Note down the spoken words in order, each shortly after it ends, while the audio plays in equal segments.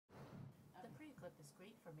clip is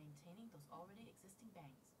great for maintaining those already existing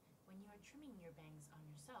bangs. When you are trimming your bangs on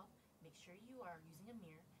yourself, make sure you are using a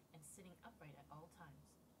mirror and sitting upright at all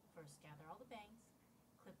times. First, gather all the bangs,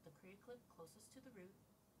 clip the Korea clip closest to the root,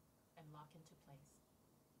 and lock into place.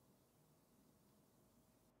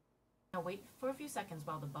 Now wait for a few seconds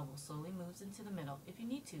while the bubble slowly moves into the middle. If you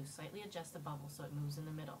need to, slightly adjust the bubble so it moves in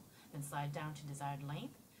the middle. Then slide down to desired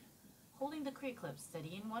length. Holding the Korea clip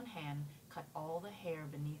steady in one hand, cut all the hair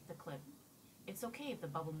beneath the clip. It's okay if the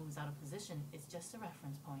bubble moves out of position, it's just a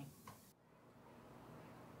reference point.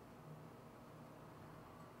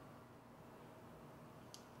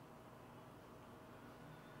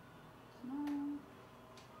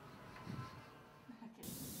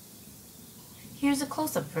 Here's a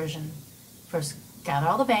close-up version. First, gather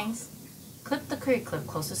all the bangs, clip the Korea clip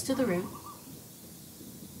closest to the root,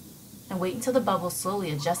 and wait until the bubble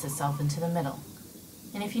slowly adjusts itself into the middle.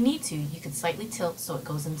 And if you need to, you could slightly tilt so it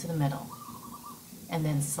goes into the middle. And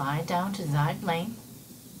then slide down to desired length.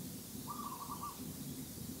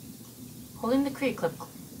 Holding the Korea clip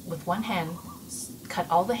with one hand, cut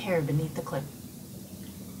all the hair beneath the clip.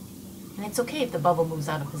 And it's okay if the bubble moves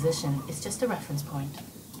out of position, it's just a reference point.